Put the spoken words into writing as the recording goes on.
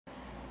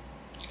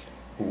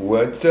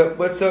What's up,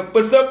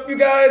 you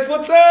guys?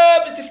 What's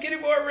up? It's your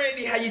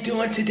SkinnyBoyRandy. How you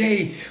doing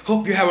today?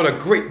 Hope you're having a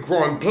great,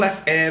 growing,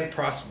 blessed, and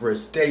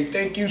prosperous day.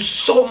 Thank you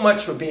so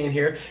much for being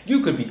here.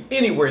 You could be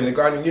anywhere in the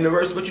gardening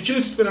universe, but you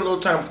choose to spend a little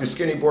time with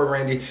your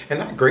SkinnyBoyRandy,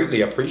 and I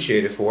greatly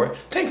appreciate it for it.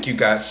 Thank you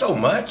guys so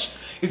much.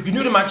 If you're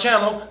new to my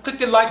channel, click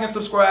the like and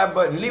subscribe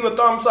button. Leave a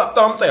thumbs up,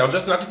 thumbs down,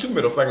 just not the two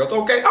middle fingers,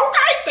 okay?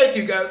 Thank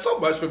you guys so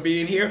much for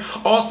being here.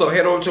 Also,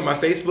 head over to my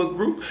Facebook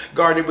group,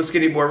 Gardening with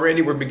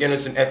SkinnyBoyRandy, where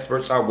beginners and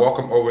experts are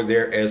welcome over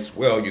there as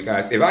well, you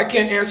guys. If I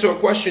can't answer a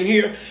question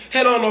here,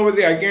 head on over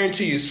there. I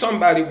guarantee you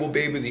somebody will be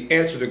able to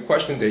answer the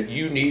question that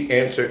you need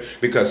answered,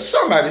 because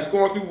somebody's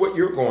going through what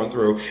you're going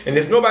through. And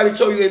if nobody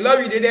told you they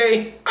love you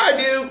today, I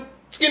do.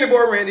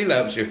 SkinnyBoyRandy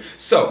loves you.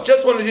 So,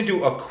 just wanted to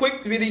do a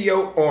quick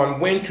video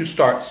on when to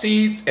start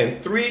seeds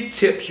and 3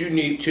 tips you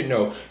need to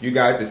know. You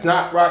guys, it's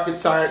not rocket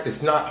science.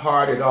 It's not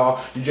hard at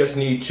all. You just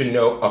need to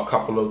know a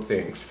couple of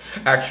things.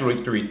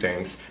 Actually, 3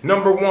 things.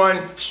 Number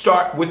 1,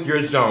 start with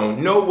your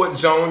zone. Know what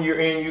zone you're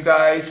in, you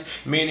guys,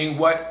 meaning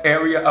what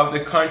area of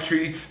the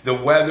country the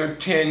weather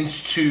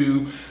tends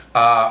to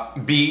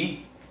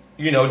be,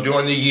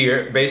 during the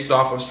year based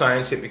off of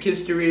scientific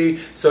history.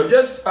 So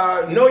just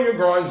know your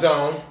growing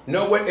zone,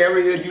 know what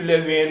area you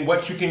live in,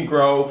 what you can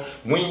grow,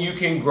 when you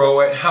can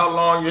grow it, how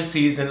long your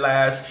season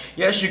lasts.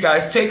 Yes, you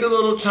guys, take a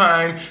little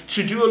time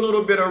to do a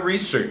little bit of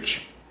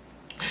research.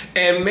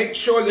 And make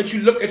sure that you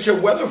look at your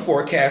weather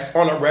forecast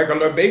on a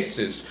regular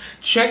basis.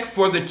 Check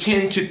for the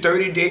 10 to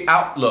 30 day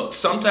outlook.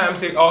 Sometimes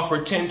they offer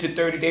 10 to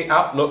 30 day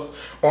outlook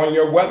on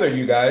your weather,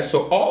 you guys.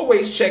 So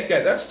always check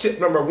that. That's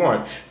tip number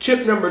 1.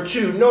 Tip number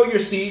 2, know your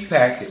seed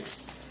packet.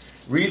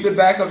 Read the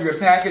back of your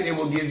packet. It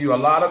will give you a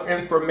lot of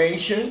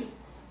information.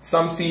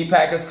 Some seed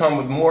packets come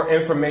with more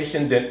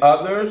information than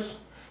others.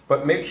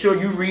 But make sure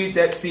you read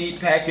that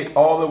seed packet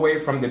all the way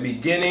from the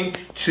beginning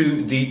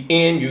to the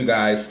end, you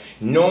guys.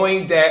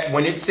 Knowing that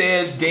when it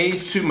says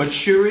days to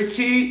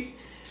maturity,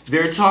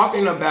 they're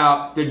talking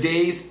about the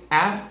days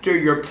after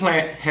your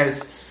plant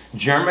has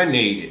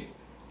germinated,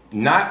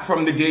 not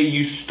from the day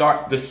you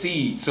start the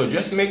seed. So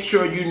just make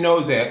sure you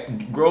know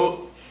that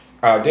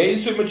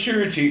days to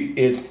maturity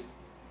is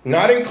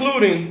not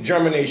including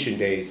germination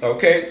days,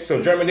 okay?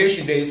 So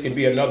germination days can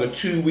be another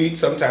 2 weeks,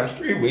 sometimes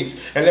 3 weeks.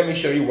 And let me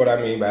show you what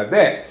I mean by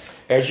that.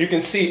 As you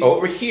can see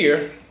over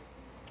here,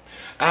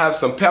 I have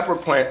some pepper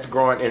plants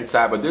growing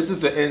inside, but this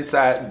is the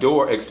inside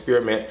door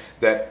experiment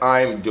that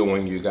I'm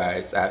doing, you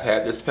guys. I've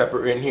had this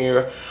pepper in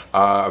here.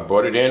 I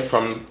brought it in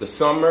from the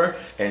summer,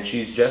 and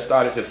she's just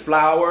started to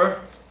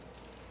flower.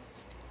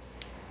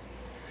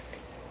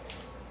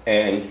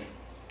 And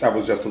that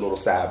was just a little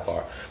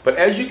sidebar. But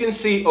as you can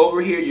see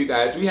over here, you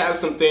guys, we have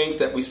some things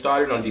that we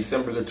started on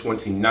December the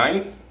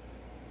 29th.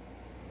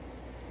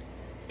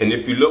 And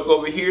if you look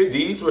over here,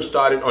 these were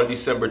started on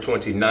December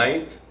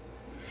 29th.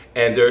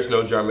 And there's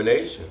no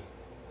germination.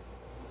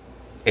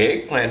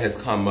 Eggplant has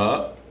come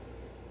up.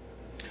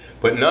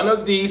 But none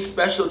of these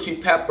specialty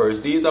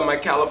peppers, these are my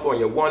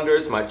California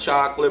Wonders, my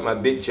chocolate, my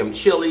Big Jim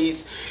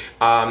chilies.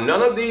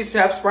 None of these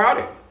have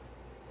sprouted.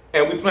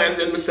 And we planted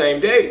them the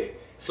same day.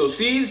 So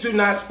seeds do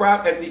not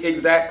sprout at the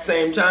exact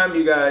same time,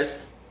 you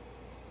guys.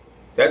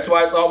 That's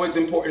why it's always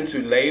important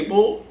to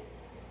label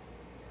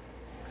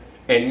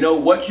and know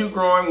what you're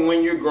growing,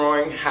 when you're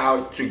growing,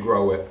 how to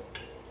grow it.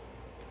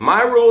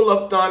 My rule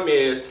of thumb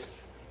is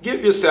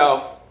give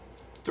yourself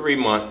 3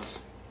 months.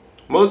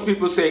 Most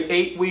people say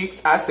 8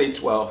 weeks, I say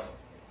 12.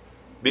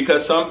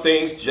 Because some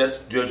things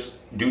just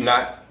do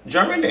not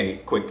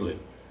germinate quickly.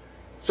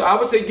 So I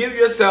would say give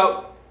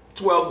yourself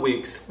 12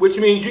 weeks, which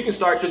means you can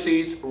start your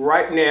seeds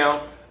right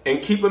now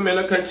and keep them in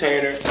a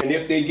container. And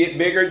if they get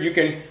bigger, you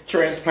can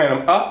transplant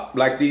them up,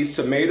 like these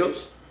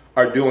tomatoes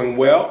are doing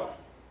well.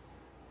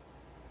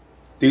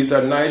 These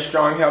are nice,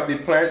 strong, healthy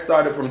plants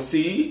started from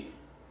seed.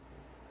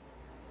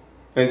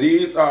 And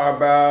these are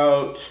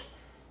about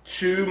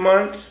 2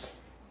 months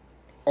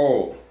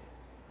old.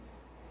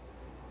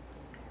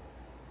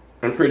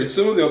 And pretty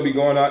soon they'll be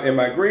going out in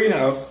my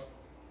greenhouse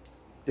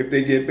if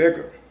they get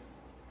bigger.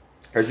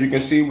 As you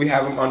can see, we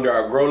have them under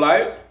our grow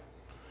light.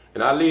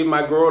 And I leave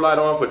my grow light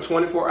on for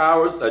 24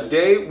 hours a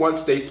day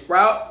once they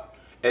sprout,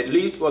 at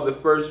least for the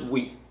first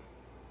week.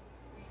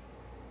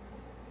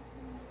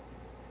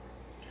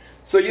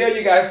 So yeah,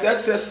 you guys,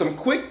 that's just some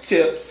quick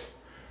tips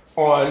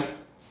on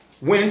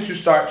when to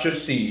start your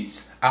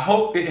seeds. I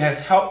hope it has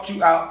helped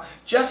you out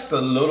just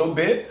a little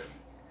bit,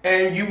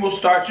 and you will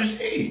start your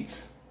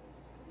seeds.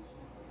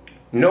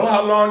 Know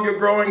how long your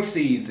growing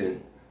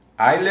season.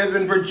 I live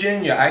in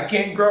Virginia. I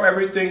can't grow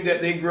everything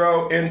that they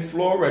grow in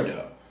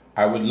Florida.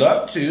 I would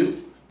love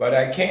to, but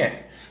I can't.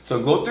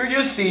 So go through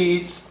your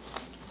seeds,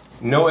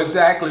 know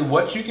exactly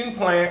what you can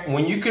plant,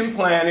 when you can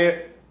plant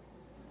it,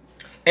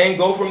 and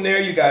go from there,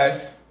 you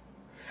guys.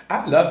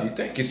 I love you.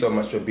 Thank you so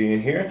much for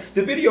being here.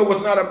 The video was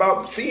not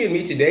about seeing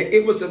me today.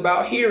 It was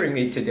about hearing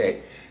me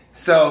today.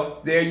 So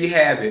there you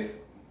have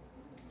it.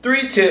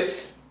 3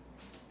 tips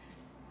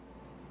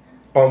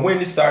on when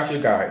to start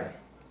your garden.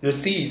 your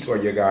seeds for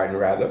your garden,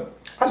 rather.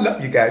 I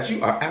love you guys.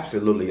 You are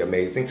absolutely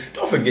amazing.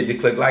 Don't forget to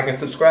click like and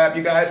subscribe,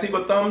 you guys. Leave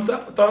a thumbs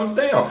up, a thumbs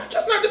down.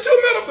 Just not the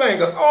 2 middle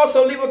fingers.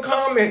 Also, leave a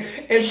comment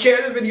and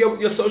share the video with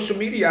your social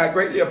media. I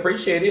greatly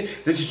appreciate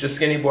it. This is your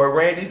Skinny Boy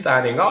Randy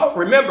signing off.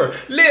 Remember,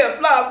 live,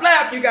 love,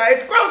 laugh, you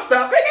guys. Grow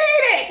stuff and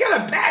eat it. You're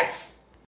the best.